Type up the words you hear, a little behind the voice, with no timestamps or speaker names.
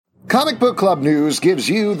Comic Book Club News gives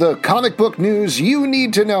you the comic book news you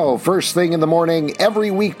need to know first thing in the morning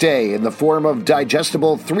every weekday in the form of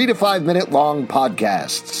digestible 3 to 5 minute long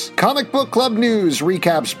podcasts. Comic Book Club News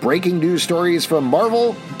recaps breaking news stories from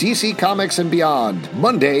Marvel, DC Comics, and beyond,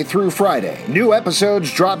 Monday through Friday. New episodes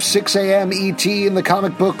drop 6 a.m. ET in the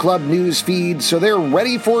Comic Book Club News feed, so they're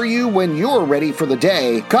ready for you when you're ready for the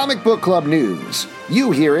day. Comic Book Club News.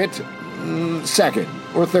 You hear it second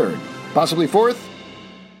or third, possibly fourth.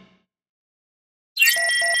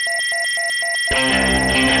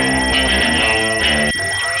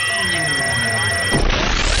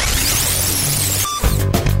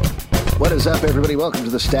 What is up, everybody? Welcome to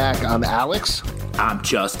The Stack. I'm Alex. I'm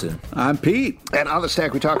Justin. I'm Pete. And on The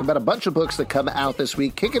Stack, we talk about a bunch of books that come out this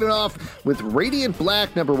week, kicking it off with Radiant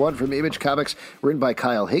Black, #1 from Image Comics, written by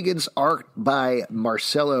Kyle Higgins, art by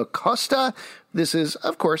Marcelo Costa. This is,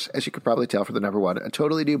 of course, as you could probably tell from the #1, a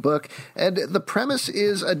totally new book. And the premise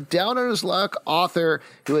is a down-on-his-luck author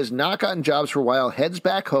who has not gotten jobs for a while, heads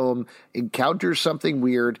back home, encounters something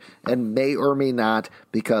weird, and may or may not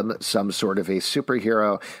become some sort of a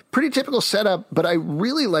superhero. Pretty typical setup, but I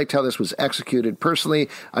really liked how this was executed. Personally,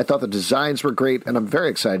 I thought the designs were great, and I'm very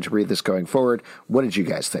excited to read this going forward. What did you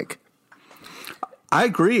guys think? I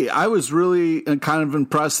agree. I was really kind of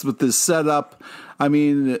impressed with this setup. I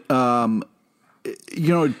mean,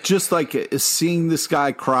 just like seeing this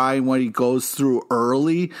guy cry when he goes through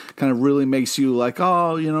early kind of really makes you like,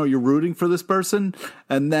 oh, you're rooting for this person.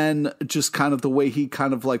 And then just kind of the way he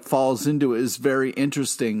kind of like falls into it is very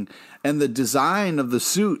interesting. And the design of the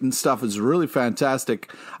suit and stuff is really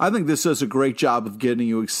fantastic. I think this does a great job of getting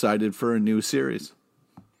you excited for a new series.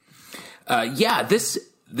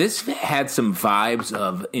 This had some vibes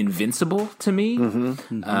of Invincible to me,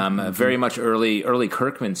 very much early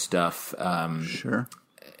Kirkman stuff. Sure,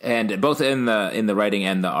 and both in the writing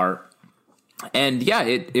and the art. And yeah,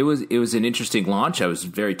 it was an interesting launch. I was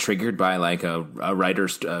very triggered by like a writer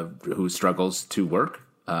who struggles to work.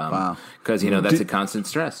 Wow, because that's a constant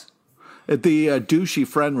stress. The douchey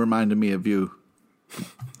friend reminded me of you.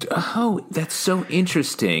 Oh, that's so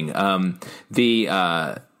interesting.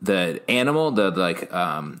 The animal,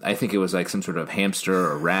 I think it was like some sort of hamster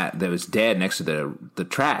or rat that was dead next to the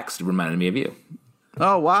tracks reminded me of you.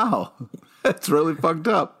 Oh, wow. That's really fucked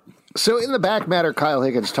up. So in the back matter, Kyle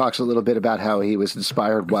Higgins talks a little bit about how he was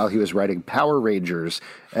inspired while he was writing Power Rangers,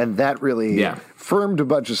 and that really firmed a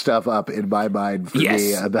bunch of stuff up in my mind for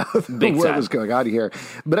me about what was going on here.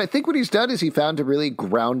 But I think what he's done is he found a really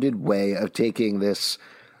grounded way of taking this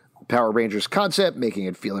Power Rangers concept, making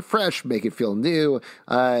it feel fresh, make it feel new,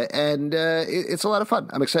 and it's a lot of fun.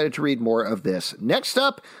 I'm excited to read more of this. Next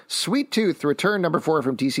up, Sweet Tooth, Return #4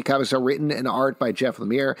 from DC Comics, written and art by Jeff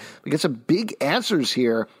Lemire. We get some big answers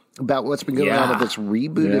here about what's been going on with this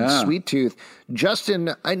rebooted Sweet Tooth.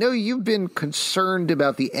 Justin, I know you've been concerned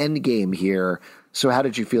about the end game here, so how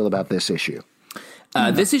did you feel about this issue?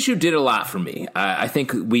 This issue did a lot for me. I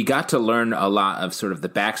think we got to learn a lot of sort of the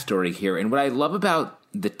backstory here, and what I love about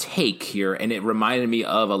the take here, and it reminded me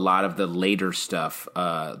of a lot of the later stuff,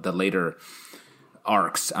 the later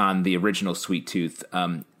arcs on the original Sweet Tooth.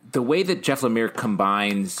 The way that Jeff Lemire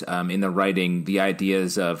combines in the writing the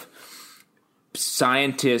ideas of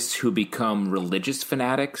scientists who become religious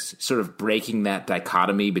fanatics, sort of breaking that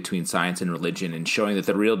dichotomy between science and religion and showing that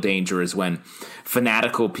the real danger is when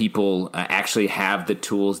fanatical people actually have the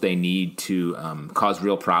tools they need to cause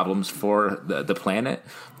real problems for the planet.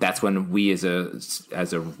 That's when we as a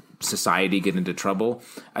society get into trouble.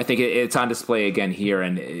 I think it's on display again here,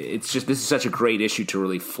 and this is such a great issue to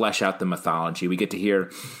really flesh out the mythology. We get to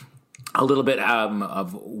hear a little bit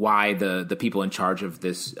of why the people in charge of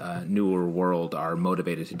this newer world are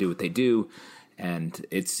motivated to do what they do, and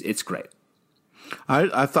it's great.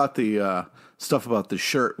 I thought the stuff about the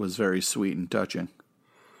shirt was very sweet and touching.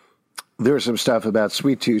 There was some stuff about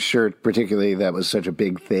Sweet Tooth's shirt, particularly, that was such a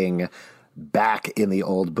big thing back in the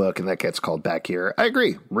old book, and that gets called back here. I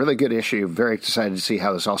agree. Really good issue. Very excited to see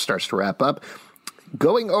how this all starts to wrap up.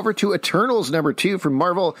 Going over to Eternals #2 from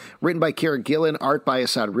Marvel, written by Kieran Gillen, art by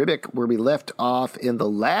Assad Ribic, where we left off in the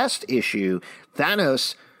last issue.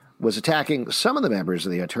 Thanos was attacking some of the members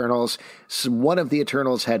of the Eternals. One of the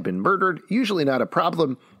Eternals had been murdered. Usually not a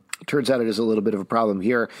problem. Turns out it is a little bit of a problem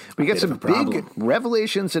here. We get some big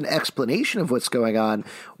revelations and explanation of what's going on.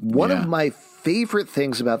 One of my favorite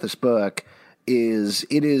things about this book is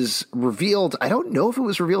it is revealed, I don't know if it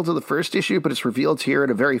was revealed in the first issue, but it's revealed here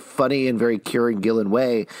in a very funny and very Kieran Gillen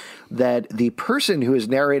way, that the person who is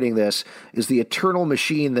narrating this is the eternal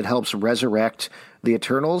machine that helps resurrect the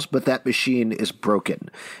Eternals, but that machine is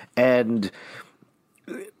broken. And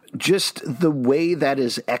just the way that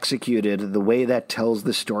is executed, the way that tells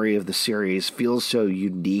the story of the series feels so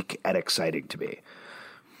unique and exciting to me.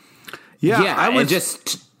 Yeah, and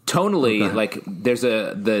just tonally, like there's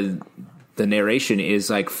the narration is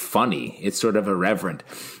like funny. It's sort of irreverent.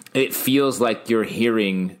 It feels like you're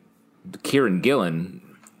hearing Kieran Gillen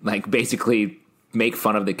like basically make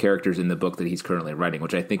fun of the characters in the book that he's currently writing,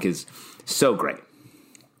 which I think is so great.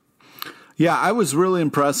 Yeah, I was really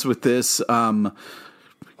impressed with this.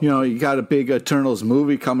 You got a big Eternals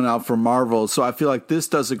movie coming out from Marvel, so I feel like this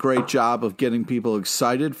does a great job of getting people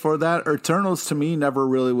excited for that. Eternals, to me, never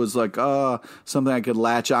really was like something I could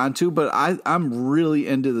latch onto, but I'm really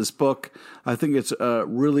into this book. I think it's a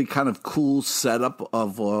really kind of cool setup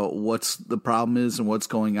of what's the problem is and what's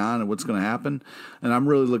going on and what's going to happen, and I'm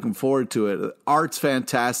really looking forward to it. Art's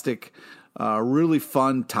fantastic, really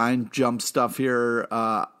fun time jump stuff here.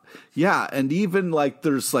 Yeah, and even like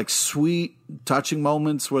there's like sweet, touching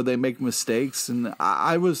moments where they make mistakes, and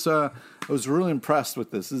I was really impressed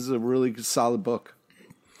with this. This is a really solid book,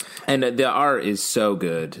 and the art is so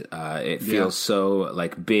good. It feels so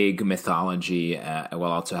like big mythology,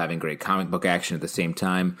 while also having great comic book action at the same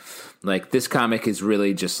time. Like this comic is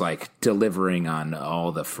really just like delivering on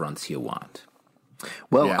all the fronts you want.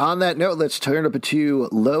 Well, on that note, let's turn up to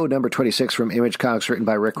Low number 26 from Image Comics, written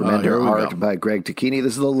by Rick Remender, art by Greg Tacchini.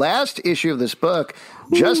 This is the last issue of this book.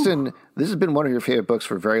 Ooh. Justin, this has been one of your favorite books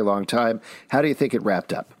for a very long time. How do you think it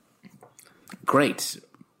wrapped up? Great.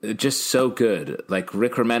 Just so good. Like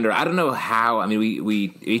Rick Remender, I don't know how. I mean,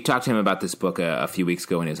 we talked to him about this book a few weeks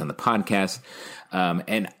ago when he was on the podcast,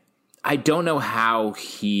 and I don't know how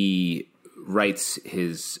he writes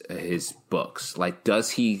his books. Like,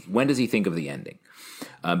 when does he think of the ending?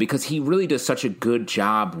 Because he really does such a good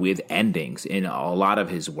job with endings in a lot of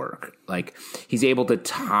his work. Like he's able to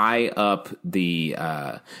tie up the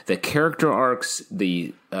character arcs,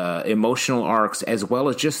 the emotional arcs, as well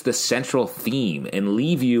as just the central theme, and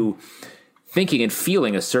leave you thinking and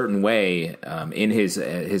feeling a certain way. In his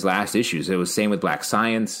last issues, it was same with Black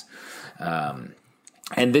Science, and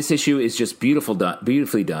this issue is just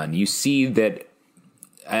beautifully done. You see that.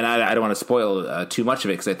 And I don't want to spoil too much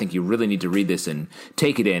of it because I think you really need to read this and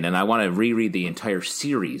take it in. And I want to reread the entire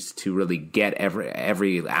series to really get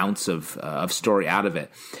every ounce of story out of it.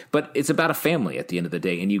 But it's about a family at the end of the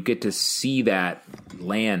day, and you get to see that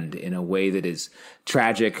land in a way that is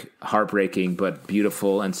tragic, heartbreaking, but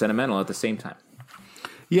beautiful and sentimental at the same time.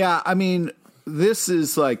 Yeah, I mean, this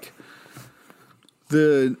is like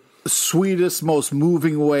the sweetest, most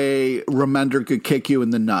moving way Remender could kick you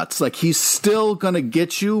in the nuts. Like he's still gonna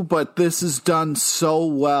get you, but this is done so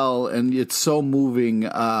well and it's so moving.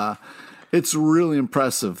 It's really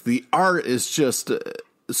impressive. The art is just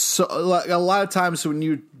so like a lot of times when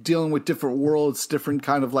you're dealing with different worlds, different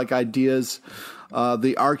kind of like ideas,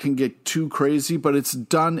 the art can get too crazy, but it's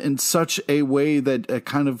done in such a way that it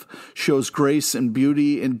kind of shows grace and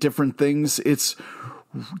beauty in different things.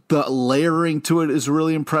 The layering to it is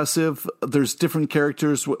really impressive. There's different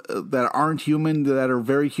characters that aren't human that are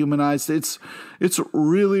very humanized. It's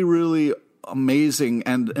really, really amazing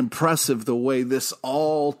and impressive the way this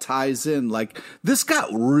all ties in. Like this got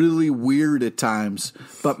really weird at times,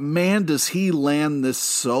 but man, does he land this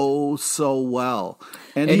so well.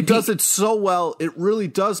 And he does it so well, it really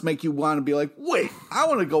does make you want to be like, wait, I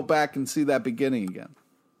want to go back and see that beginning again.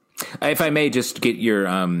 If I may just get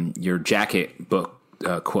your jacket book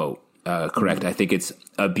quote correct. I think it's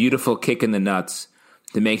a beautiful kick in the nuts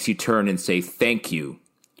that makes you turn and say thank you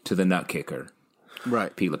to the nut kicker.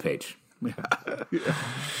 Right. Pete LePage. Yeah.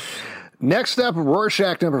 Next up,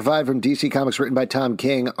 Rorschach number 5 from DC Comics, written by Tom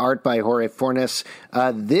King, art by Jorge Fornes.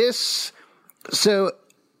 This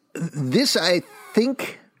I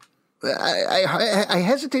think I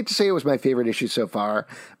hesitate to say it was my favorite issue so far,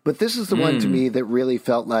 but this is the one to me that really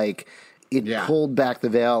felt like it pulled back the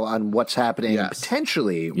veil on what's happening,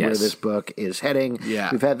 potentially where this book is heading. Yeah.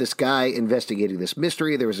 We've had this guy investigating this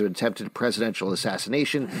mystery. There was an attempted presidential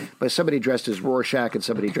assassination by somebody dressed as Rorschach and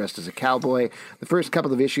somebody dressed as a cowboy. The first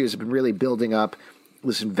couple of issues have been really building up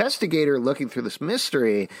this investigator looking through this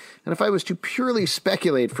mystery. And if I was to purely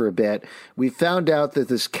speculate for a bit, we found out that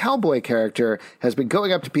this cowboy character has been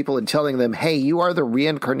going up to people and telling them, hey, you are the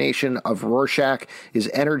reincarnation of Rorschach. His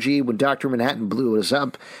energy, when Dr. Manhattan blew us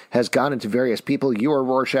up, has gone into various people. You are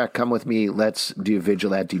Rorschach. Come with me. Let's do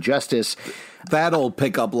vigilante justice. That old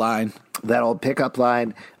pickup line.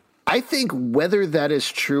 I think whether that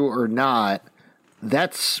is true or not,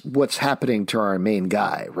 that's what's happening to our main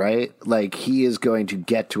guy, right? Like, he is going to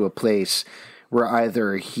get to a place where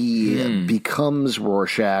either he becomes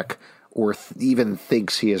Rorschach or even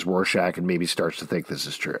thinks he is Rorschach and maybe starts to think this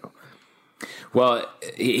is true. Well,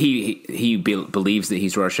 he believes that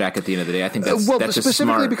he's Rorschach at the end of the day. I think that's specifically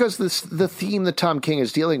smart. because the theme that Tom King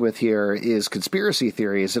is dealing with here is conspiracy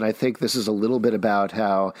theories, and I think this is a little bit about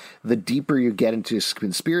how the deeper you get into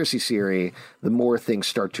conspiracy theory, the more things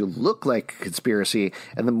start to look like conspiracy,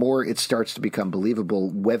 and the more it starts to become believable,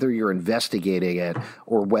 whether you're investigating it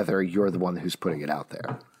or whether you're the one who's putting it out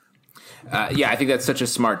there. I think that's such a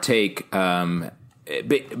smart take.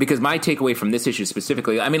 Because my takeaway from this issue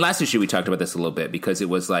specifically, I mean, last issue we talked about this a little bit because it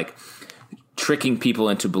was like tricking people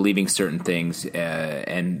into believing certain things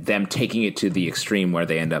and them taking it to the extreme where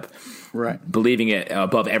they end up believing it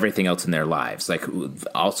above everything else in their lives. Like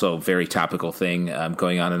also very topical thing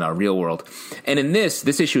going on in our real world. And in this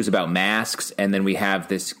issue is about masks. And then we have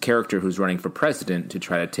this character who's running for president to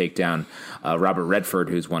try to take down Robert Redford,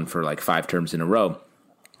 who's won for like 5 terms in a row.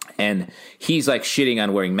 And he's like shitting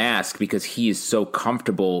on wearing masks because he is so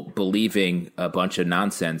comfortable believing a bunch of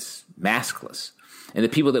nonsense maskless. And the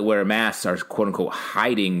people that wear masks are, quote unquote,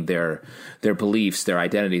 hiding their beliefs, their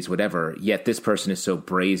identities, whatever. Yet this person is so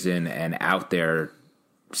brazen and out there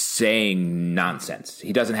saying nonsense.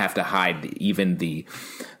 He doesn't have to hide even the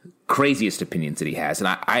craziest opinions that he has. And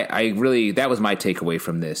I really, that was my takeaway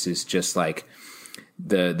from this, is just like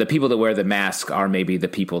the people that wear the mask are maybe the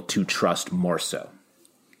people to trust more so.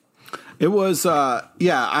 It was, I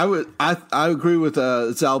agree with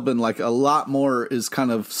Zalbin. Like a lot more is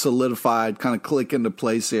kind of solidified, kind of click into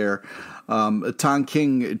place here. Tom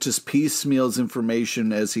King just piecemeals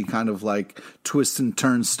information as he kind of like twists and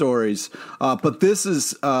turns stories. But this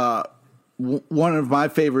is one of my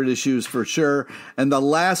favorite issues for sure. And the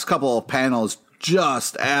last couple of panels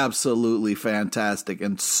just absolutely fantastic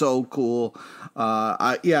and so cool.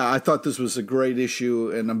 I thought this was a great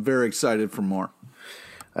issue, and I'm very excited for more.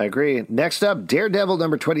 I agree. Next up, Daredevil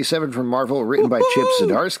number 27 from Marvel, written by Chip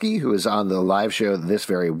Zdarsky, who is on the live show this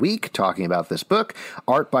very week talking about this book.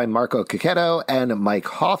 Art by Marco Cacchetto and Mike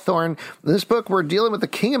Hawthorne. In this book, we're dealing with the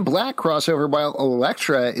King in Black crossover while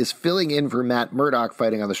Elektra is filling in for Matt Murdock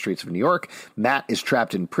fighting on the streets of New York. Matt is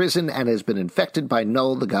trapped in prison and has been infected by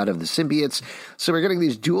Null, the god of the symbiotes. So we're getting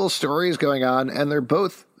these dual stories going on, and they're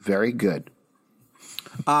both very good.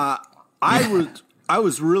 I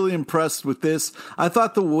was really impressed with this. I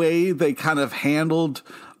thought the way they kind of handled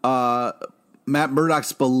Matt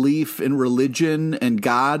Murdock's belief in religion and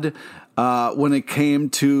God when it came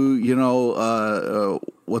to,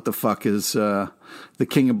 what the fuck is the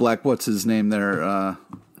King in Black? What's his name there?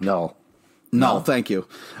 No, thank you.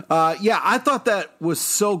 I thought that was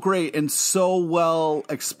so great and so well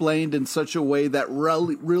explained in such a way that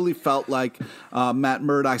really felt like Matt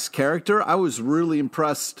Murdock's character. I was really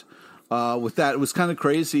impressed with that. It was kind of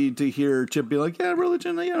crazy to hear Chip be like, yeah,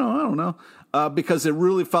 religion, I don't know. Because it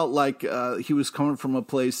really felt like he was coming from a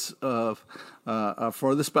place of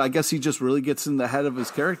for this, but I guess he just really gets in the head of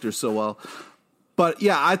his character so well. But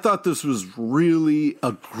yeah, I thought this was really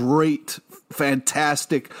a great,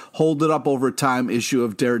 fantastic, hold it up over time issue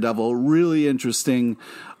of Daredevil. Really interesting.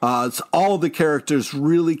 It's all the characters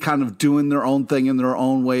really kind of doing their own thing in their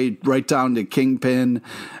own way, right down to Kingpin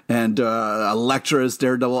and Elektra as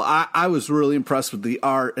Daredevil. I was really impressed with the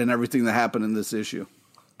art and everything that happened in this issue.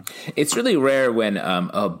 It's really rare when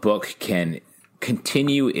a book can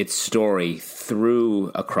continue its story through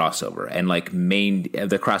a crossover, and like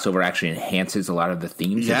the crossover actually enhances a lot of the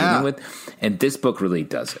themes you're dealing with, and this book really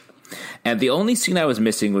does it. And the only scene I was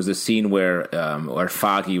missing was a scene where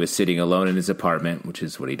Foggy was sitting alone in his apartment, which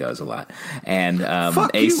is what he does a lot, and a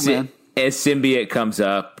symbiote comes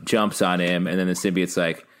up, jumps on him, and then the symbiote's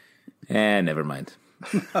like, never mind.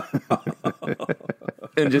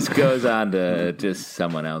 And just goes on to just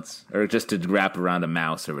someone else, or just to wrap around a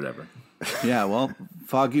mouse or whatever. Yeah, well,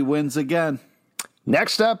 Foggy wins again.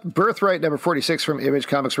 Next up, Birthright number 46 from Image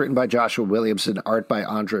Comics, written by Joshua Williamson, art by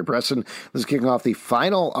Andre Bresson. This is kicking off the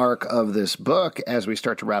final arc of this book. As we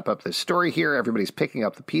start to wrap up this story here, everybody's picking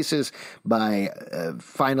up the pieces by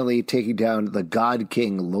finally taking down the God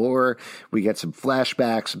King lore. We get some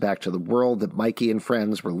flashbacks back to the world that Mikey and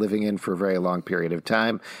friends were living in for a very long period of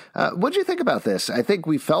time. What do you think about this? I think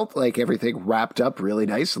we felt like everything wrapped up really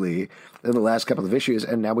nicely in the last couple of issues,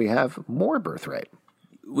 and now we have more Birthright.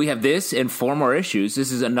 We have this and 4 more issues.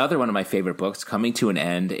 This is another one of my favorite books coming to an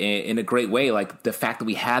end in a great way. Like the fact that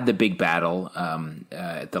we had the big battle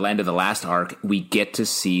at the end of the last arc, we get to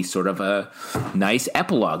see sort of a nice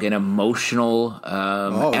epilogue, an emotional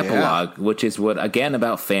epilogue, which is what, again,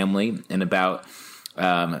 about family and about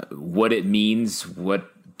what it means,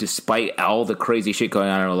 despite all the crazy shit going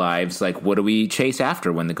on in our lives, like what do we chase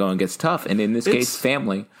after when the going gets tough? And in this case,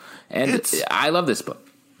 family. And I love this book.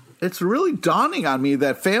 It's really dawning on me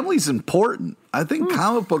that family's important. I think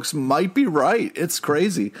comic books might be right. It's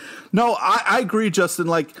crazy. No, I agree, Justin.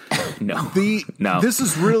 Like, No. This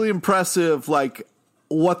is really impressive. Like,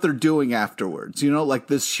 what they're doing afterwards, like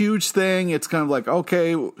this huge thing. It's kind of like,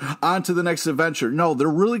 okay, on to the next adventure. No, they're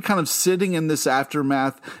really kind of sitting in this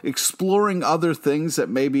aftermath, exploring other things that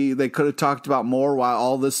maybe they could have talked about more while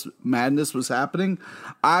all this madness was happening.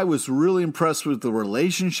 I was really impressed with the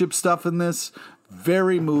relationship stuff in this.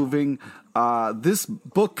 Very moving. This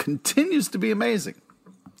book continues to be amazing.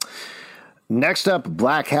 Next up,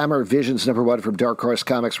 Black Hammer Visions #1 from Dark Horse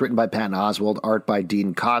Comics, written by Patton Oswalt, art by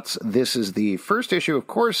Dean Kotz. This is the first issue, of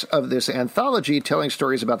course, of this anthology telling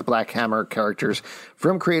stories about the Black Hammer characters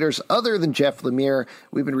from creators other than Jeff Lemire.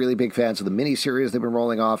 We've been really big fans of the miniseries they've been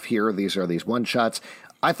rolling off here. These are these one-shots.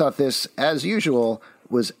 I thought this, as usual,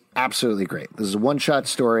 was absolutely great. This is a one-shot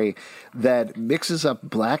story that mixes up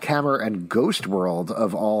Black Hammer and Ghost World,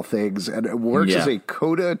 of all things, and it works as a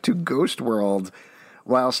coda to Ghost World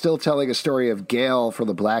while still telling a story of Gale from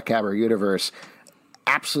the Black Hammer universe.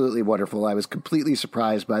 Absolutely wonderful. I was completely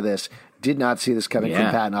surprised by this. Did not see this coming from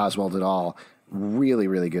Patton Oswalt at all. Really,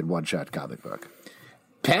 really good one-shot comic book.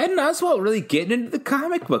 Patton Oswalt really getting into the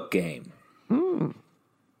comic book game.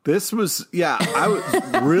 This was, I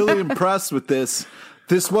was really impressed with this.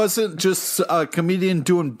 This wasn't just a comedian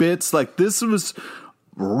doing bits. Like, this was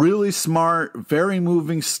really smart, very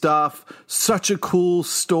moving stuff. Such a cool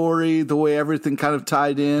story, the way everything kind of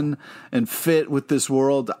tied in and fit with this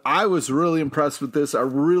world. I was really impressed with this. I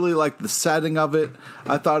really liked the setting of it.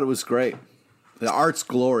 I thought it was great. The art's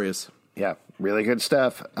glorious. Yeah, really good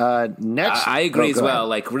stuff. Next, I agree as well. Ahead.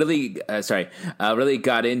 Like, really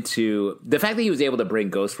got into the fact that he was able to bring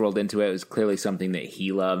Ghost World into it was clearly something that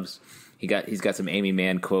he loves. He's got some Amy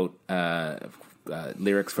Mann quote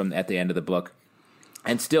lyrics from at the end of the book.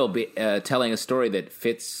 And still be telling a story that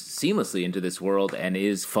fits seamlessly into this world and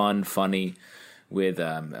is fun, funny, with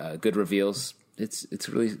good reveals. It's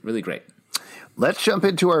really, really great. Let's jump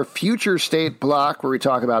into our Future State block where we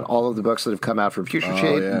talk about all of the books that have come out from Future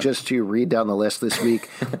State. Yeah. Just to read down the list this week,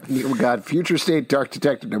 we got Future State Dark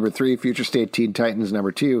Detective #3, Future State Teen Titans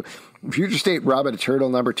 #2, Future State Robin Eternal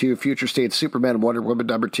 #2, Future State Superman and Wonder Woman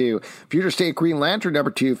 #2, Future State Green Lantern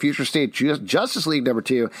 #2, Future State Justice League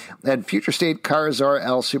 #2, and Future State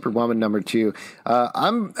Kara-Zor-El Superwoman #2.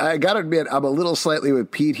 I gotta admit, I'm a little slightly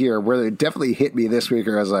with Pete here, where it definitely hit me this week,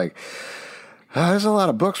 where I was like, there's a lot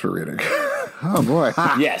of books we're reading. Oh boy.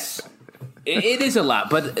 Yes. It is a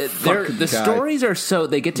lot, but the stories are so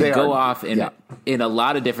they get to go off in a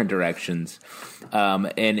lot of different directions.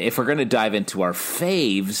 And if we're going to dive into our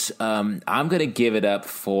faves, I'm going to give it up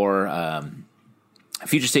for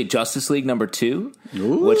Future State Justice League #2,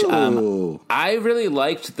 which I really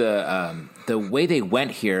liked the way they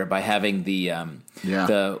went here by having the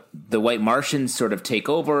White Martians sort of take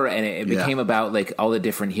over, and it became about like all the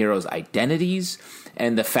different heroes' identities.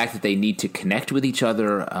 And the fact that they need to connect with each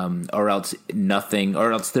other, or else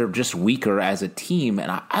they're just weaker as a team.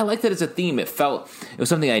 And I like that as a theme. It was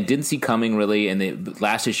something I didn't see coming really. In the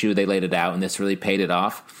last issue, they laid it out, and this really paid it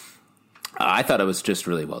off. I thought it was just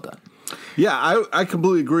really well done. Yeah, I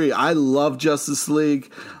completely agree. I love Justice League.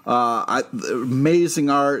 Amazing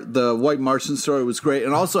art. The White Martian story was great.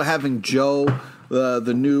 And also having Joe,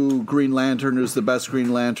 the new Green Lantern, who's the best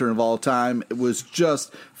Green Lantern of all time, it was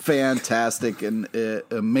just fantastic, and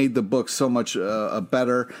it made the book so much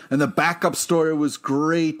better. And the backup story was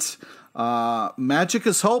great. Magic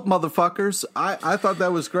is hope, motherfuckers. I thought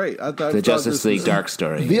that was great. I thought the Justice League Dark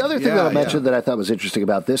story. The other thing that I'll mention that I thought was interesting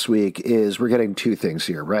about this week is we're getting two things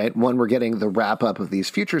here, right? One, we're getting the wrap up of these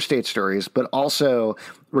Future State stories, but also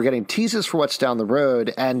we're getting teases for what's down the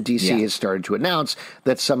road, and DC has started to announce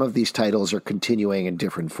that some of these titles are continuing in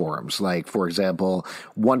different forms. Like, for example,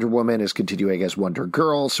 Wonder Woman is continuing as Wonder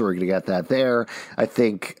Girl, so we're going to get that there. I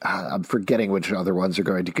think, I'm forgetting which other ones are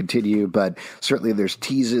going to continue, but certainly there's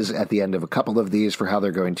teases at the end of a couple of these for how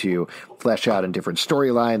they're going to flesh out in different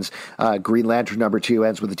storylines. Green Lantern #2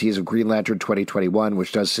 ends with a tease of Green Lantern 2021,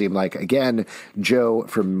 which does seem like, again, Joe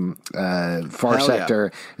from Far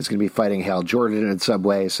Sector is going to be fighting Hal Jordan in some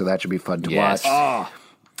way. So that should be fun to watch.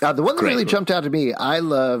 The one that really jumped out to me, I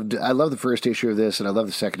love the first issue of this, and I love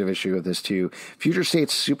the second issue of this too. Future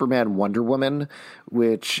State's Superman Wonder Woman,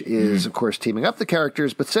 which is, of course, teaming up the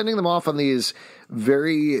characters, but sending them off on these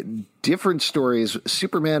very different stories.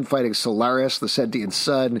 Superman fighting Solaris, the sentient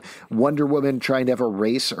sun. Wonder Woman trying to have a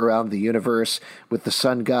race around the universe with the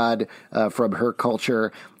sun god from her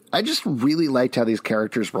culture. I just really liked how these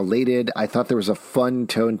characters related. I thought there was a fun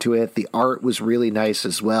tone to it. The art was really nice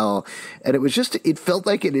as well. And it felt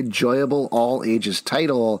like an enjoyable all ages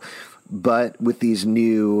title but with these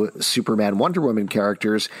new Superman, Wonder Woman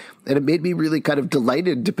characters, and it made me really kind of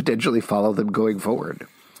delighted to potentially follow them going forward.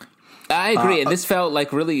 I agree, and this felt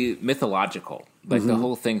like really mythological. Like the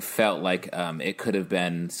whole thing felt like it could have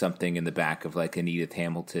been something in the back of like an Edith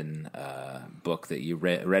Hamilton book that you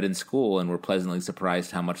read in school, and were pleasantly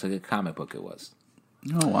surprised how much like a comic book it was.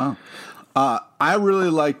 Oh wow! I really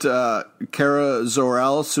liked Kara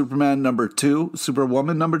Zor-El, Superwoman number 2.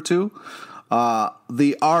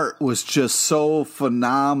 The art was just so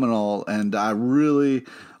phenomenal, and I really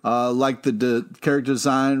liked the character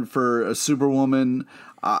design for Superwoman.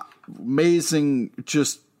 Amazing,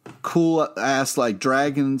 just cool ass like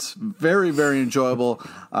dragons. Very, very enjoyable.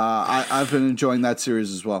 I've been enjoying that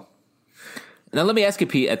series as well. Now, let me ask you,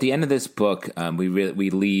 Pete. At the end of this book, we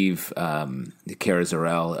leave Kara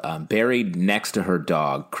Zor-El buried next to her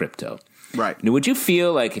dog, Krypto. Right. Now, would you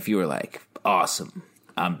feel like if you were like, awesome,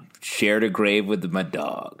 shared a grave with my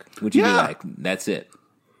dog? Would you be like, that's it?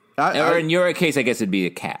 Or in your case, I guess it'd be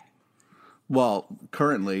a cat. Well,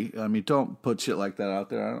 currently, I mean, don't put shit like that out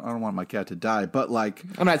there. I don't want my cat to die, but like,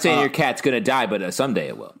 I'm not saying your cat's going to die, but someday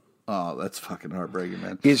it will. Oh, that's fucking heartbreaking,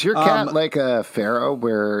 man. Is your cat like a pharaoh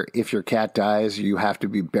where if your cat dies, you have to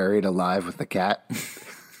be buried alive with the cat?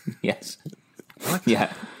 Yes. What?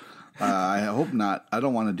 Yeah. I hope not. I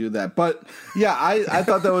don't want to do that. But yeah, I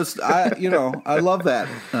thought that was, I love that.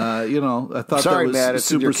 I thought Sorry, that was man, it's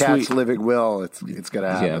super in your cat's sweet. living will. It's going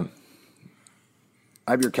to happen. Yeah.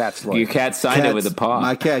 I'm your cat's lawyer. Your cat signed it with a paw.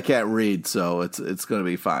 My cat can't read, so it's going to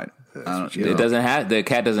be fine. It doesn't have the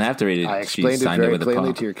cat doesn't have to read it. I She explained it signed very with a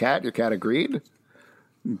plainly paw. to your cat. Your cat agreed.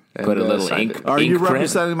 Put a little signed ink. it. Are you print.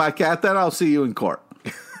 representing my cat? Then I'll see you in court.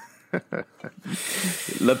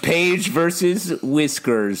 LePage versus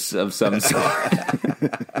Whiskers of some sort.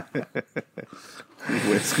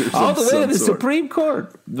 Whiskers All of the way to some the sort. Supreme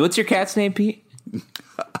Court. What's your cat's name, Pete?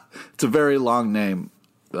 It's a very long name.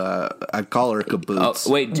 I call her Caboose.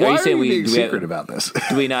 Oh, wait, Why are you are saying you being do secret about this?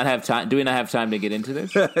 do we not have time? Do we not have time to get into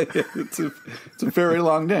this? It's a very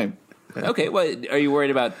long name. Okay, well, are you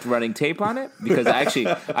worried about running tape on it? Because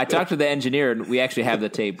I talked to the engineer, and we actually have the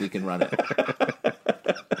tape. We can run it.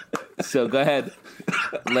 So go ahead,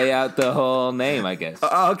 lay out the whole name, I guess.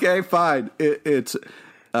 Okay, fine. It's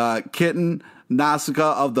Kitten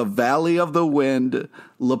Nausicaa of the Valley of the Wind,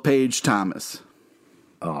 LePage Thomas.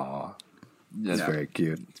 Aw, that's very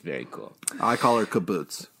cute. It's very cool. I call her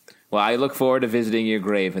Caboose. Well, I look forward to visiting your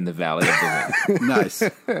grave in the Valley of the Nice.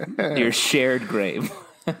 Wind. Your shared grave.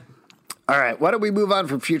 All right, why don't we move on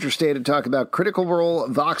from Future State and talk about Critical Role,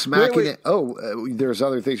 Vox Machina. Wait. Oh, there's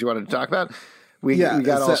other things you wanted to talk about? We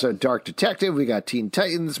got also Dark Detective, we got Teen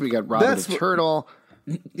Titans, we got Robin Eternal.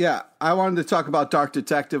 Yeah, I wanted to talk about Dark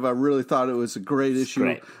Detective. I really thought it was a great issue.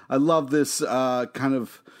 Great. I love this kind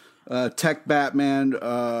of tech Batman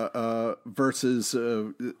versus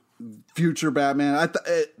future Batman.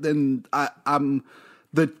 I'm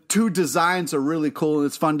the two designs are really cool, and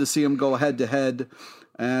it's fun to see them go head to head.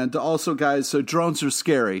 And also, guys, so drones are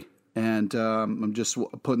scary, and I'm just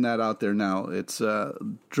putting that out there now. It's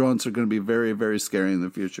drones are going to be very, very scary in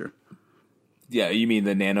the future. Yeah, you mean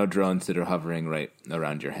the nano drones that are hovering right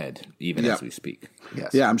around your head, even as we speak.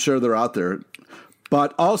 Yes. Yeah, I'm sure they're out there.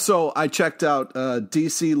 But also, I checked out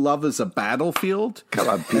DC Love is a Battlefield. Come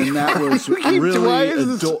on, Pete. And that was Why really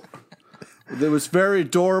is this- It was very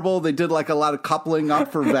adorable. They did like a lot of coupling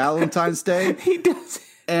up for Valentine's Day. He does.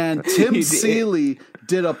 And Tim He did. Seeley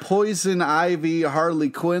did a Poison Ivy Harley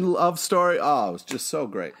Quinn love story. Oh, it was just so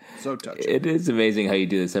great. So touching. It is amazing how you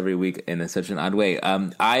do this every week in such an odd way.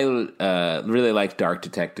 I really like Dark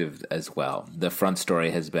Detective as well. The front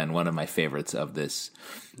story has been one of my favorites of this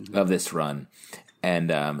run,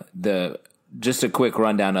 and just a quick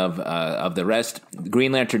rundown of the rest.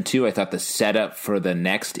 Green Lantern 2, I thought the setup for the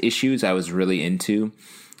next issues I was really into.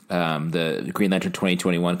 The Green Lantern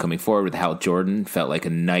 2021 coming forward with Hal Jordan felt like a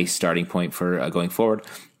nice starting point for going forward.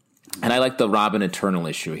 And I like the Robin Eternal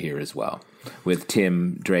issue here as well, with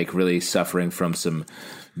Tim Drake really suffering from some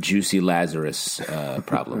juicy Lazarus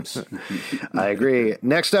problems. I agree.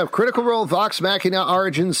 Next up, Critical Role, Vox Machina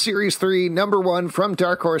Origins Series 3, number 1 from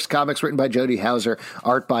Dark Horse Comics, written by Jody Hauser,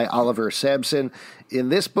 art by Oliver Sampson. In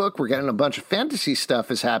this book, we're getting a bunch of fantasy stuff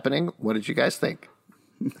is happening. What did you guys think?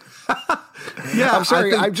 Yeah, I'm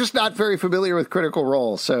sorry, I'm just not very familiar with Critical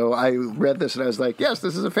Role, so I read this and I was like, yes,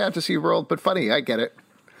 this is a fantasy world, but funny, I get it.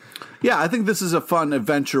 Yeah, I think this is a fun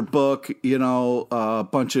adventure book. You know, a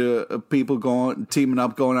bunch of people teaming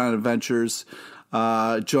up, going on adventures,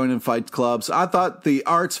 joining fight clubs. I thought the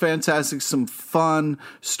art's fantastic, some fun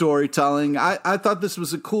storytelling. I thought this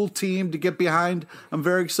was a cool team to get behind. I'm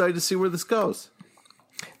very excited to see where this goes.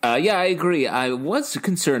 Yeah, I agree. I was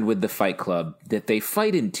concerned with the Fight Club that they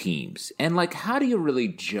fight in teams. And, like, how do you really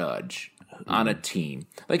judge on a team?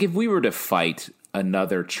 Like, if we were to fight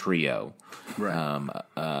another trio, Right.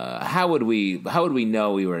 how would we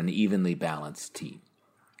know we were an evenly balanced team?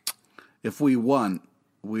 If we won,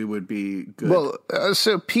 we would be good. Well,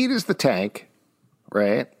 so Pete is the tank,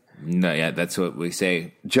 right? No, yeah, that's what we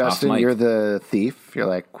say. Justin, off mic. you're the thief. You're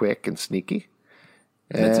like quick and sneaky.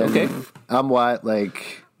 That's And okay. I'm what,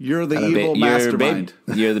 like You're the evil mastermind.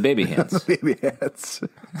 You're the baby hands. baby hats.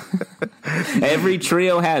 Every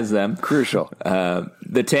trio has them. Crucial.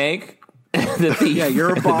 The tank, the thief. Yeah,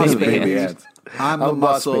 you're a boss baby baby. hands. I'm the I'm a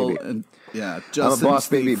boss muscle. baby. And, yeah, I'm a Justin's boss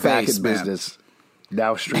baby the back face in man. business.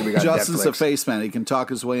 Now streaming on Justin's Netflix. a face man. He can talk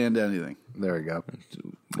his way into anything. There we go.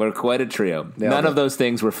 We're quite a trio. Nailed None it. of those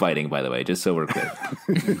things were fighting, by the way, just so we're clear.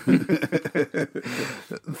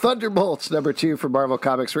 Thunderbolts #2 from Marvel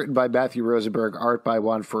Comics, written by Matthew Rosenberg, art by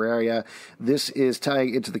Juan Ferreira. This is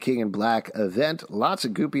tying into the King in Black event. Lots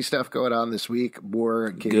of goopy stuff going on this week.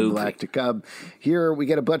 More King in Goopy. Black to come. Here we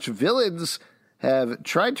get a bunch of villains have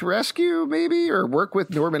tried to rescue, maybe, or work with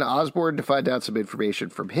Norman Osborn to find out some information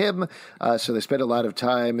from him. So they spend a lot of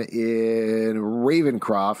time in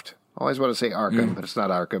Ravencroft. I always want to say Arkham, but it's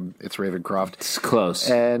not Arkham. It's Ravencroft. It's close.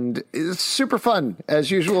 And it's super fun, as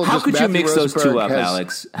usual. How Just could you Matthew mix those two Rosenberg up, has-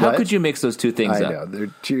 Alex? How What? could you mix those two things I up? know. They're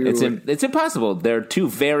two. It's impossible. They're two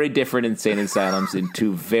very different insane asylums in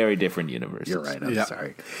two very different universes. You're right. I'm Yeah.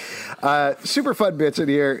 sorry. Super fun bits in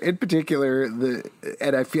here. In particular,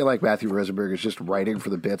 and I feel like Matthew Rosenberg is just writing for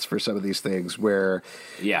the bits for some of these things where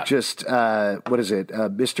Yeah. just, what is it?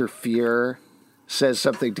 Mr. Fear says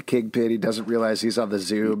something to Kingpin. He doesn't realize he's on the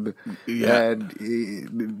Zoom. Yeah.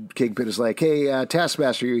 And Kingpin is like, hey,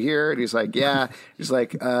 Taskmaster, you here? And he's like, yeah. He's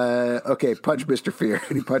like, okay, punch Mr. Fear.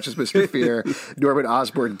 And he punches Mr. Fear. Norman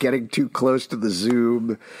Osborn getting too close to the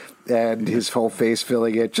Zoom and his whole face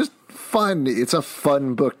filling it. Just fun. It's a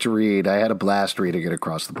fun book to read. I had a blast reading it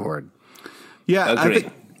across the board. Yeah, I Agreed.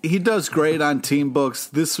 think he does great on team books.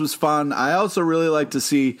 This was fun. I also really like to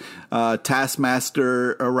see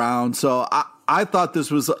Taskmaster around. So I thought this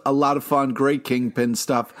was a lot of fun. Great Kingpin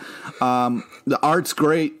stuff. The art's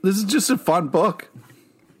great. This is just a fun book.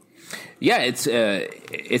 Yeah, it's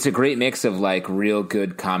a great mix of like real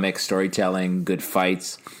good comic storytelling, good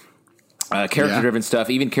fights, character-driven stuff,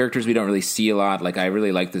 even characters we don't really see a lot. Like I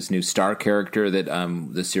really like this new Star character that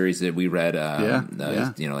the series that we read,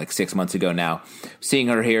 like 6 months ago now. Seeing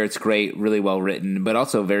her here, it's great, really well written, but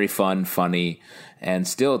also very fun, funny, and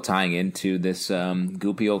still tying into this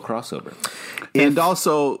goopy old crossover. And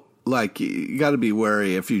also, like, you got to be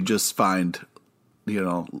wary if you just find,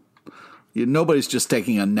 nobody's just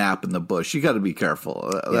taking a nap in the bush. You got to be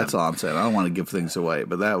careful. That's all I'm saying. I don't want to give things away,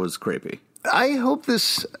 but that was creepy. I hope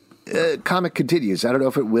this comic continues. I don't know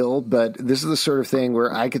if it will, but this is the sort of thing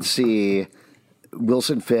where I could see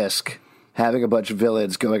Wilson Fisk having a bunch of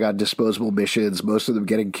villains going on disposable missions, most of them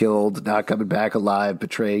getting killed, not coming back alive,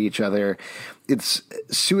 betraying each other. It's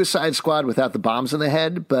Suicide Squad without the bombs in the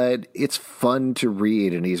head, but it's fun to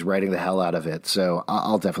read, and he's writing the hell out of it. So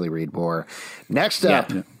I'll definitely read more. Next up,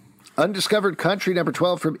 Undiscovered Country,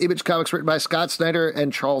 #12 from Image Comics, written by Scott Snyder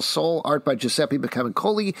and Charles Soule, art by Giuseppe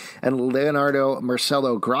Bacancoli and Leonardo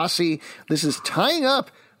Marcello Grassi. This is tying up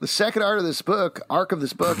the second arc of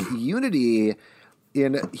this book, Unity,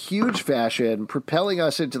 in huge fashion, propelling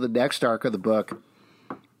us into the next arc of the book.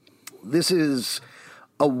 This is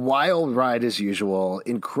a wild ride as usual,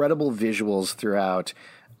 incredible visuals throughout.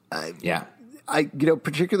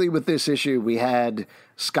 Particularly with this issue, we had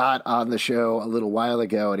Scott on the show a little while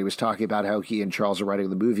ago, and he was talking about how he and Charles are writing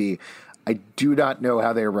the movie. I do not know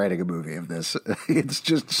how they're writing a movie of this. It's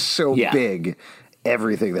just so big,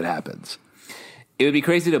 everything that happens. It would be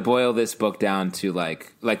crazy to boil this book down to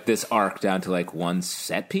like this arc down to like one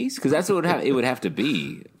set piece, because that's what it would have to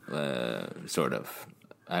be, sort of.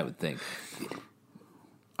 I would think.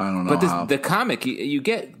 I don't know. But the comic, you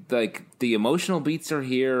get like the emotional beats are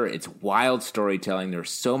here. It's wild storytelling.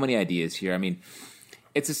 There's so many ideas here. I mean,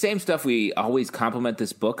 it's the same stuff we always compliment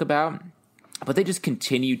this book about, but they just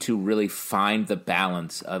continue to really find the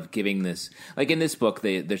balance of giving this. Like in this book,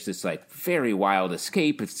 there's this like very wild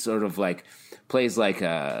escape. It's sort of like plays like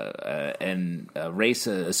a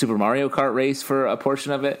Super Mario Kart race for a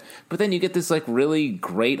portion of it. But then you get this like really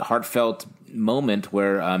great heartfelt moment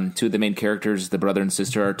where two of the main characters, the brother and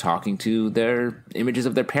sister, are talking to their images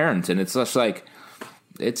of their parents, and it's just like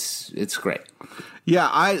it's great.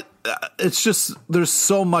 Yeah, it's just there's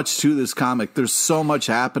so much to this comic. There's so much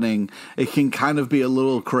happening. It can kind of be a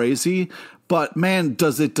little crazy, but man,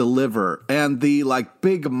 does it deliver. And the like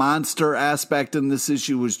big monster aspect in this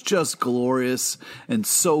issue was just glorious and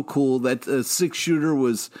so cool. That 6-shooter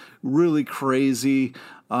was really crazy.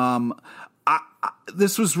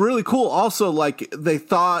 This was really cool. Also, like, they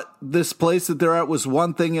thought this place that they're at was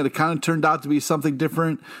one thing, and it kind of turned out to be something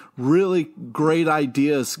different. Really great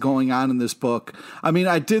ideas going on in this book. I mean,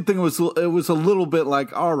 I did think it was a little bit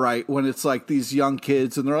like, all right, when it's like these young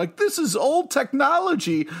kids, and they're like, this is old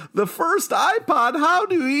technology. The first iPod, how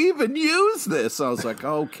do you even use this? I was like,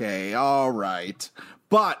 okay, all right.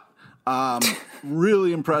 But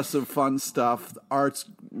really impressive, fun stuff. The art's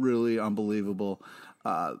really unbelievable.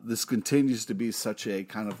 This continues to be such a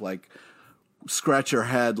kind of like scratch your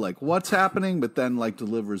head, like what's happening, but then like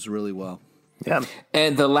delivers really well. Yeah.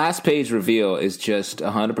 And the last page reveal is just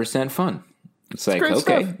 100% fun. It's like,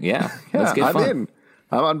 okay, yeah, let's get fun. I'm in.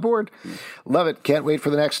 I'm on board. Love it. Can't wait for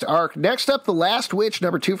the next arc. Next up, The Last Witch,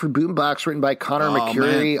 #2 for Boombox, written by Connor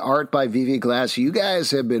McCurry, art by Vivi Glass. You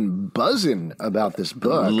guys have been buzzing about this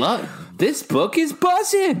book. This book is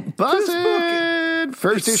buzzing.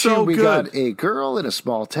 First issue, we got a girl in a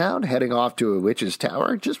small town heading off to a witch's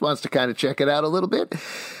tower. Just wants to kind of check it out a little bit.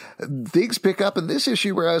 Things pick up in this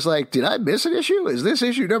issue where I was like, did I miss an issue? Is this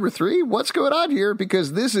issue #3? What's going on here?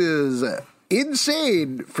 Because this is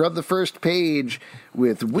insane from the first page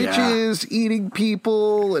with witches eating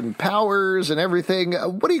people and powers and everything.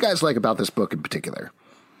 What do you guys like about this book in particular?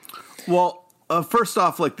 Well, first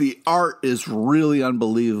off, like the art is really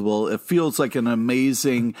unbelievable. It feels like an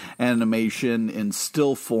amazing animation in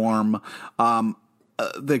still form.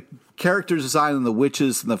 The character design and the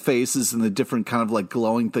witches and the faces and the different kind of like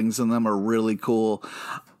glowing things in them are really cool.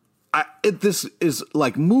 This is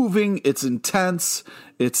like moving. It's intense.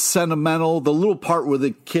 It's sentimental. The little part where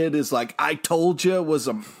the kid is like, "I told you," was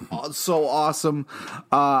so awesome.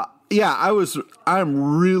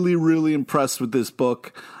 I'm really, really impressed with this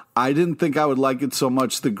book. I didn't think I would like it so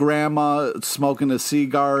much. The grandma smoking a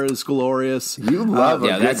cigar is glorious. You love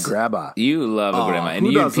a good grandma. You love a grandma. And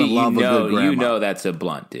who doesn't love a good grandma? You know that's a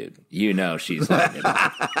blunt, dude. You know she's like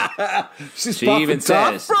it. She even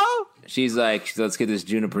says, bro? She's like, let's get this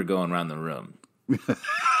juniper going around the room.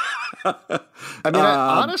 I mean,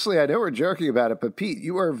 honestly, I know we're joking about it, but Pete,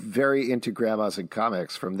 you are very into grandmas and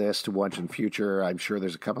comics, from this to Once and Future. I'm sure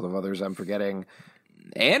there's a couple of others I'm forgetting.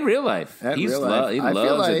 And real life. He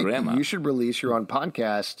loves a grandma. You should release your own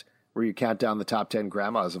podcast where you count down the top 10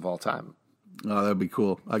 grandmas of all time. Oh, that'd be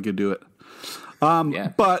cool. I could do it.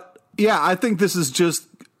 But yeah, I think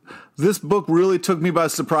this book really took me by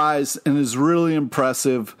surprise and is really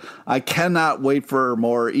impressive. I cannot wait for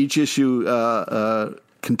more. Each issue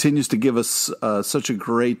continues to give us such a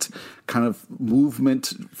great kind of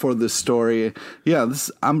movement for this story. Yeah,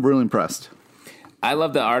 I'm really impressed. I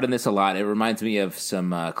love the art in this a lot. It reminds me of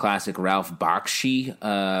some classic Ralph Bakshi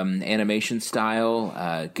animation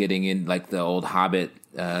style, getting in like the old Hobbit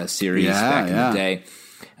series back in the day.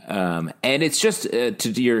 And it's just,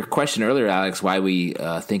 to your question earlier, Alex, why we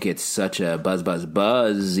think it's such a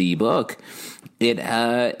buzzy book.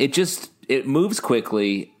 It moves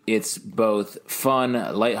quickly. It's both fun,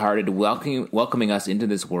 lighthearted, welcoming us into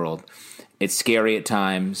this world. It's scary at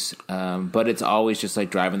times, but it's always just like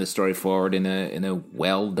driving the story forward in a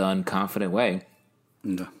well done, confident way.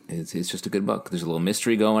 Yeah. It's just a good book. There's a little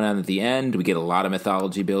mystery going on at the end. We get a lot of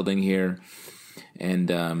mythology building here, and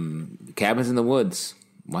cabins in the woods.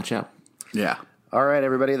 Watch out. Yeah. All right,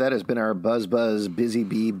 everybody, that has been our Buzz Busy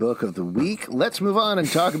Bee book of the week. Let's move on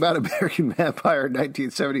and talk about American Vampire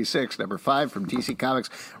 1976, #5 from DC Comics,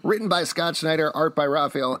 written by Scott Snyder, art by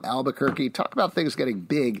Raphael Albuquerque. Talk about things getting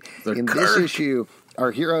big. In this issue,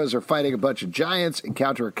 our heroes are fighting a bunch of giants,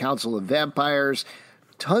 encounter a council of vampires.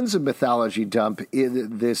 Tons of mythology dump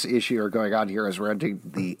in this issue are going on here as we're entering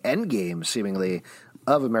the end game, seemingly,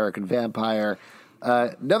 of American Vampire.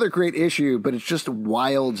 Another great issue, but it's just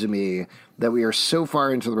wild to me that we are so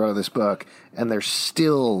far into the run of this book and they're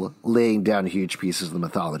still laying down huge pieces of the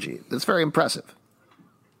mythology. That's very impressive.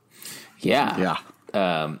 Yeah.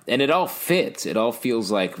 And it all fits. It all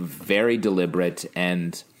feels like very deliberate,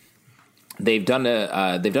 and they've done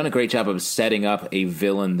a great job of setting up a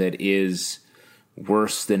villain that is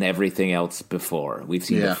worse than everything else we've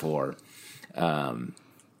seen before.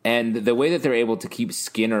 And the way that they're able to keep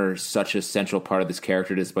Skinner such a central part of this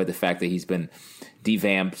character, despite the fact that he's been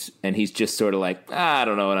devamped and he's just sort of like, I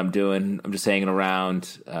don't know what I'm doing. I'm just hanging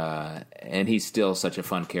around. And he's still such a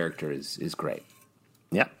fun character is great.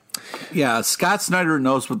 Yeah. Yeah, Scott Snyder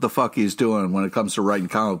knows what the fuck he's doing when it comes to writing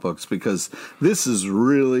comic books, because this is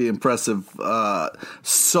really impressive.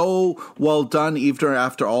 So well done. Even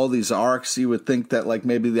after all these arcs, you would think that like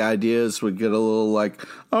maybe the ideas would get a little like,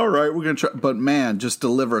 all right, we're going to try. But man, just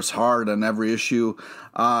delivers hard on every issue.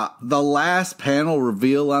 The last panel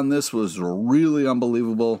reveal on this was really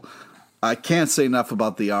unbelievable. I can't say enough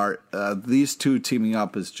about the art. These two teaming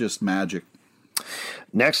up is just magic.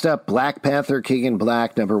 Next up, Black Panther, King in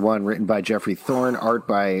Black, #1, written by Jeffrey Thorne, art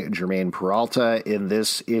by Jermaine Peralta. In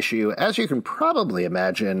this issue, as you can probably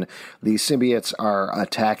imagine, the symbiotes are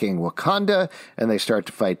attacking Wakanda, and they start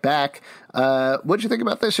to fight back. What'd you think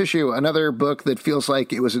about this issue? Another book that feels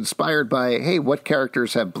like it was inspired by, hey, what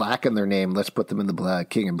characters have black in their name? Let's put them in the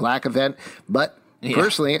King in Black event. But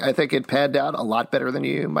personally, I think it panned out a lot better than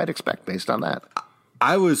you might expect based on that.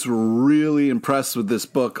 I was really impressed with this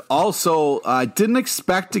book. Also, I didn't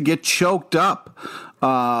expect to get choked up,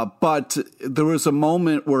 but there was a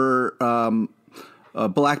moment where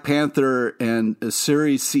Black Panther and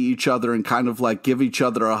Shuri see each other and kind of like give each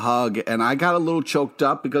other a hug, and I got a little choked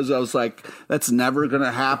up because I was like, that's never going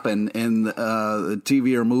to happen in the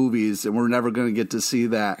TV or movies, and we're never going to get to see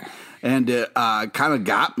that. And it kind of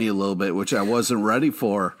got me a little bit, which I wasn't ready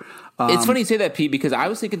for. It's funny you say that, Pete, because I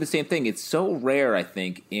was thinking the same thing. It's so rare, I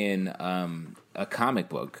think, in a comic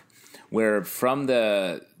book where from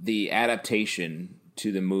the adaptation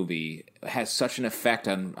to the movie has such an effect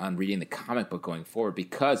on reading the comic book going forward,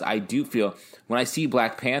 because I do feel when I see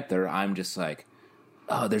Black Panther, I'm just like,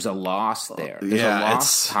 oh, there's a loss there. There's a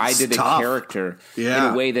loss tied to the character in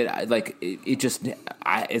a way that, like,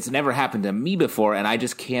 it's never happened to me before, and I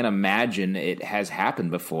just can't imagine it has happened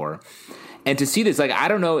before. And to see this, like, I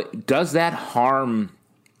don't know, does that harm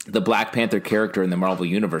the Black Panther character in the Marvel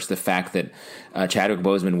Universe, the fact that Chadwick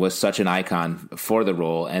Boseman was such an icon for the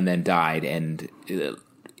role and then died? And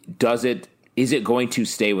is it going to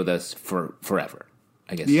stay with us forever?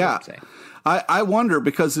 I guess. Yeah. Is what I'm saying. I wonder,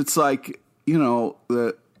 because it's like, you know,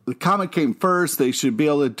 the comic came first. They should be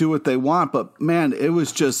able to do what they want. But, man, it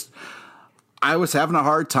was just, I was having a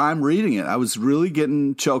hard time reading it. I was really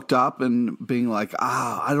getting choked up and being like,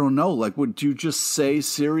 I don't know. Like, would you just say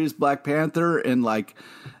serious Black Panther and like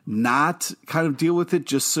not kind of deal with it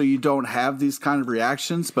just so you don't have these kind of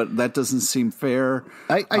reactions? But that doesn't seem fair.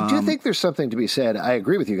 I do think there's something to be said. I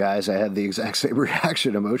agree with you guys. I had the exact same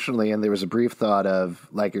reaction emotionally. And there was a brief thought of,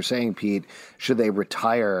 like you're saying, Pete, should they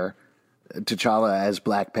retire T'Challa as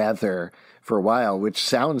Black Panther for a while, which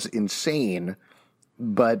sounds insane.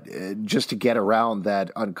 But just to get around that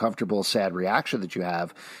uncomfortable, sad reaction that you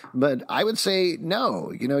have. But I would say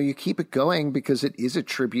no. You know, you keep it going because it is a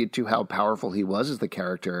tribute to how powerful he was as the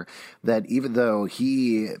character, that even though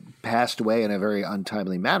he passed away in a very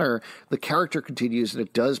untimely manner, the character continues, and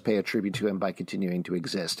it does pay a tribute to him by continuing to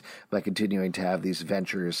exist, by continuing to have these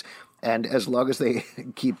ventures. And as long as they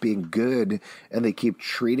keep being good and they keep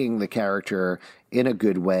treating the character in a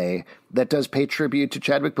good way, that does pay tribute to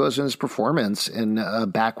Chadwick Boseman's performance in a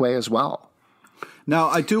back way as well. Now,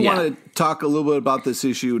 I do want to talk a little bit about this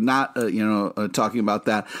issue, not, talking about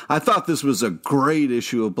that. I thought this was a great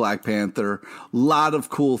issue of Black Panther. A lot of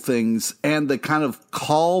cool things. And the kind of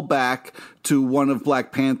callback to one of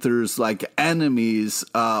Black Panther's, like, enemies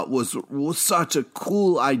was such a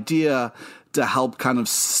cool idea to help kind of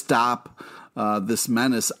stop this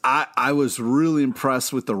menace. I was really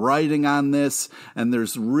impressed with the writing on this, and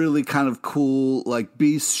there's really kind of cool, like,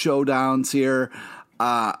 beast showdowns here.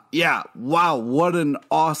 Wow, what an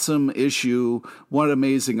awesome issue. What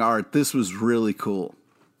amazing art. This was really cool.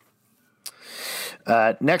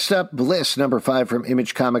 Next up, Bliss, #5 from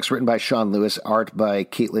Image Comics, written by Sean Lewis, art by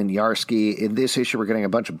Caitlin Yarsky. In this issue, we're getting a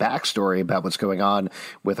bunch of backstory about what's going on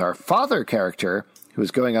with our father character, who's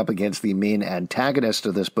going up against the main antagonist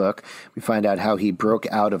of this book. We find out how he broke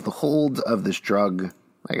out of the hold of this drug.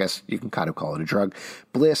 I guess you can kind of call it a drug.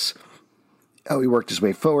 Bliss. How he worked his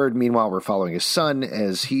way forward. Meanwhile, we're following his son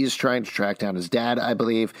as he's trying to track down his dad, I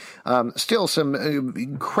believe. Still some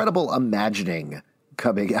incredible imagining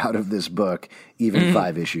coming out of this book, even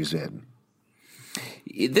 5 issues in.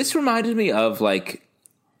 This reminded me of, like,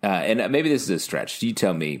 and maybe this is a stretch. You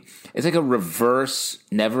tell me. It's like a reverse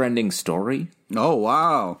Never-Ending Story. Oh,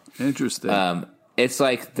 wow. Interesting. It's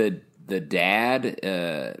like the dad,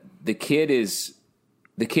 the kid is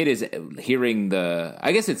the kid is hearing the.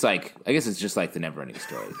 I guess it's just like the Neverending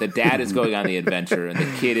Story. The dad is going on the adventure, and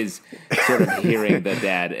the kid is sort of hearing the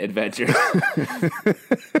dad adventure.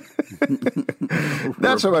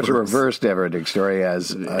 Not so much a reverse Neverending Story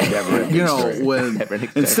as a Neverending Story. When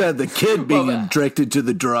instead of the kid being addicted to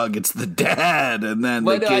the drug, it's the dad, and then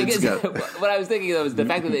the kids go. What I was thinking though is the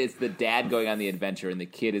fact that it's the dad going on the adventure and the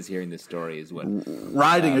kid is hearing the story is what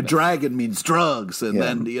riding a dragon means drugs, and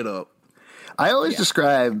then I always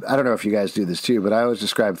describe, I don't know if you guys do this too, but I always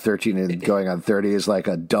describe 13 and going on 30 as like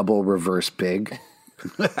a double reverse Big.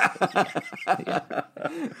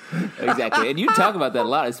 Exactly. And you talk about that a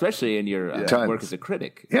lot, especially in your work as a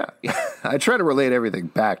critic. Yeah. I try to relate everything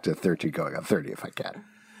back to 13 going on 30 if I can.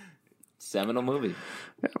 Seminal movie.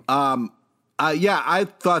 I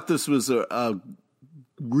thought this was a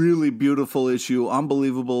really beautiful issue,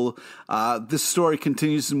 unbelievable. This story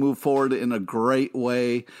continues to move forward in a great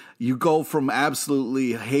way. You go from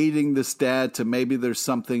absolutely hating this dad to maybe there's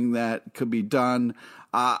something that could be done.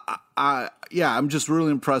 I'm just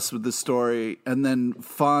really impressed with this story. And then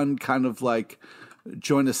fun, kind of like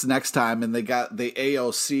join us next time. And they got the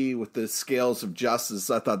AOC with the scales of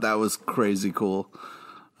justice. I thought that was crazy cool.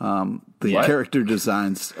 The character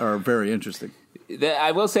designs are very interesting.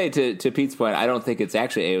 I will say to Pete's point, I don't think it's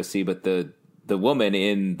actually AOC, but the woman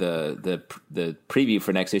in the preview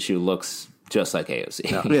for next issue looks just like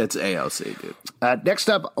AOC. Yeah, it's AOC, dude. Next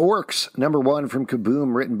up, Orcs, #1 from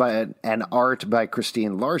Kaboom, written by an art by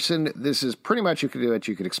Christine Larson. This is pretty much what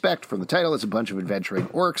you could expect from the title. It's a bunch of adventuring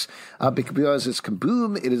orcs. Because it's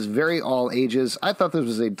Kaboom, it is very all ages. I thought this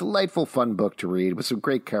was a delightful, fun book to read with some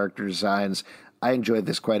great character designs. I enjoyed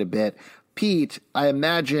this quite a bit. Pete, I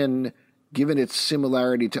imagine, given its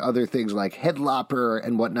similarity to other things like Headlopper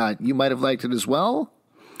and whatnot, you might have liked it as well?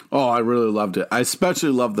 Oh, I really loved it. I especially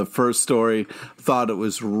loved the first story. Thought it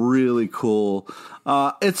was really cool.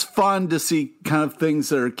 It's fun to see kind of things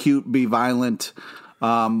that are cute be violent.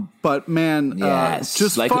 But man,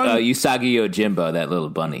 just like fun. Usagi Yojimbo, that little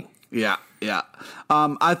bunny. Yeah.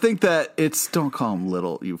 I think that don't call him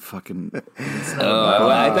little, you fucking.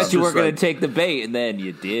 I thought you were going to take the bait, and then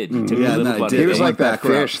you did. You took the little bunny. He was like that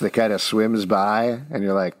fish that kind of swims by, and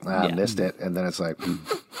you're like, I missed it. And then it's like,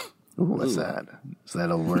 what's that? Is that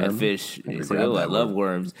a worm? That fish. He's like, I love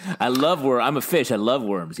worms. I love worms. I'm a fish. I love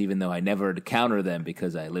worms, even though I never encounter them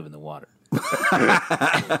because I live in the water. But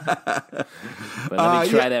let me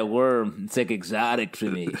try that worm. It's like exotic to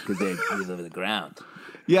me because they live in the ground.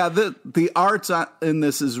 Yeah, the art in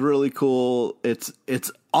this is really cool. It's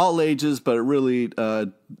all ages, but it really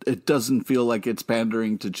it doesn't feel like it's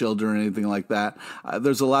pandering to children or anything like that.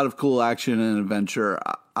 There's a lot of cool action and adventure.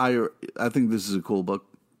 I think this is a cool book.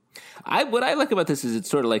 What I like about this is it's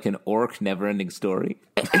sort of like an orc never-ending story.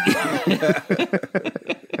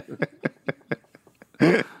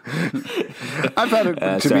 I found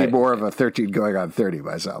it to be more of a 13 going on 30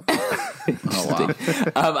 myself. Oh,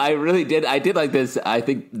 wow. I really did. I did like this. I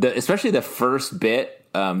think, especially the first bit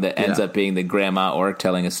that ends up being the grandma orc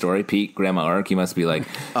telling a story. Pete, grandma orc, he must be like,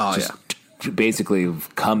 basically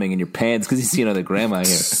coming in your pants because you see another grandma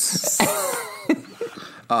here.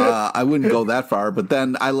 I wouldn't go that far, but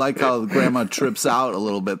then I like how the grandma trips out a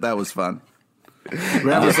little bit. That was fun.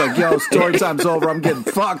 Grandma's like, yo, story time's over. I'm getting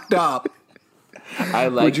fucked up.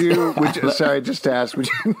 Would you sorry, just to ask, would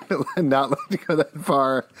you not like to go that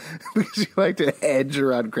far because you like to edge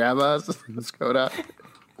around grandmas? What's going on?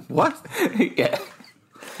 What? Yeah.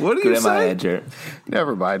 What are you Grandma saying? edger.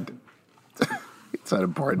 Never mind. It's not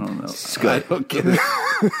important. Oh, no. It's good. I don't get it.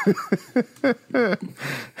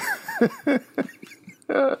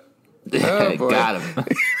 Got him.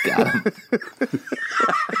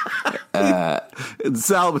 And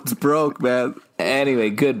Salmon's broke, man. Anyway,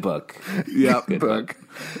 good book. Yeah, Good book.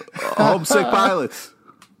 Homesick Pilots.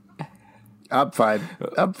 I'm fine.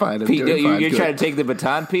 I'm Pete, doing fine. you're Good. trying to take the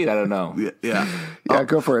baton, Pete? I don't know. Yeah. Yeah,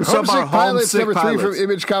 go for it. Some Homesick are Pilots, Homesick #3 Pilots. from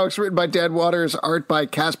Image Comics, written by Dan Waters, art by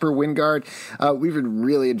Casper Wingard. We've been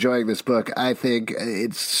really enjoying this book. I think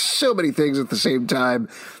it's so many things at the same time,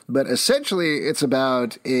 but essentially it's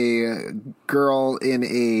about a girl in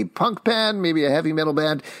a punk band, maybe a heavy metal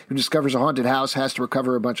band, who discovers a haunted house, has to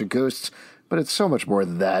recover a bunch of ghosts. But it's so much more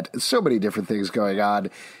than that. So many different things going on.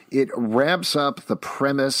 It ramps up the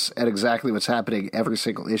premise at exactly what's happening every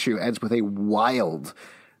single issue. Ends with a wild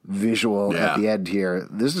visual at the end here.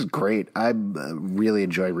 This is great. I really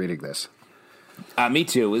enjoy reading this. Me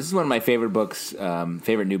too. This is one of my favorite books,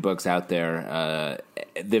 favorite new books out there.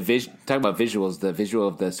 Talk about visuals. The visual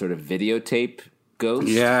of the sort of videotape ghost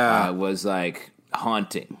was like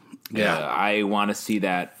haunting. Yeah. I want to see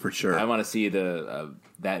that For sure. I want to see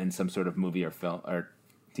that in some sort of movie or film or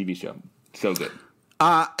TV show. So good.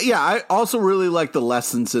 Yeah, I also really like the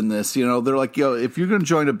lessons in this. You know, they're like, yo, if you're going to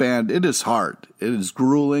join a band, it is hard. It is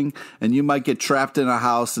grueling, and you might get trapped in a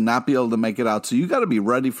house and not be able to make it out. So you got to be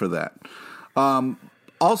ready for that.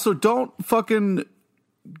 Also, don't fucking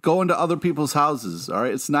go into other people's houses, all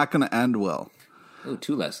right? It's not going to end well. Oh,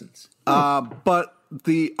 2 lessons. But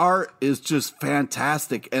the art is just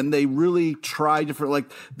fantastic, and they really try different, like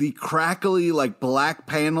the crackly, like black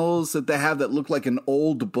panels that they have that look like an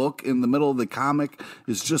old book in the middle of the comic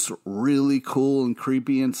is just really cool and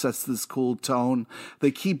creepy and sets this cool tone.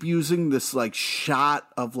 They keep using this like shot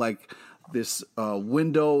of like this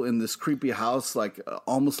window in this creepy house, like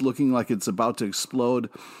almost looking like it's about to explode.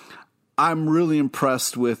 I'm really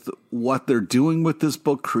impressed with what they're doing with this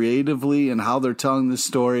book creatively and how they're telling this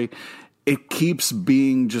story. It keeps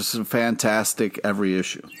being just fantastic every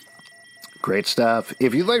issue. Great stuff.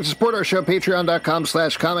 If you'd like to support our show,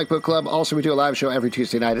 patreon.com/Comic Book Club. Also, we do a live show every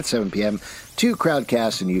Tuesday night at 7 p.m. to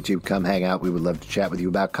Crowdcast and YouTube. Come hang out. We would love to chat with you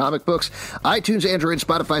about comic books. iTunes, Android,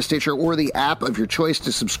 Spotify, Stitcher, or the app of your choice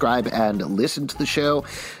to subscribe and listen to the show.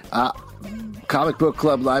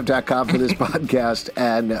 comicbookclublive.com for this podcast,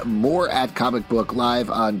 and more at Comic Book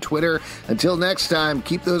Live on Twitter. Until next time,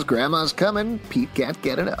 keep those grandmas coming. Pete can't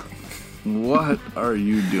get enough. What are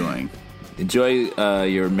you doing? Enjoy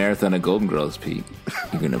your marathon of Golden Girls, Pete.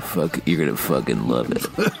 You're gonna fucking love it.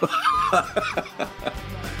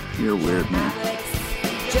 You're weird, man.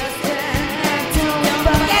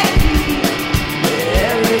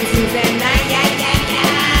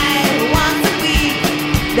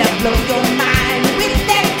 That blows your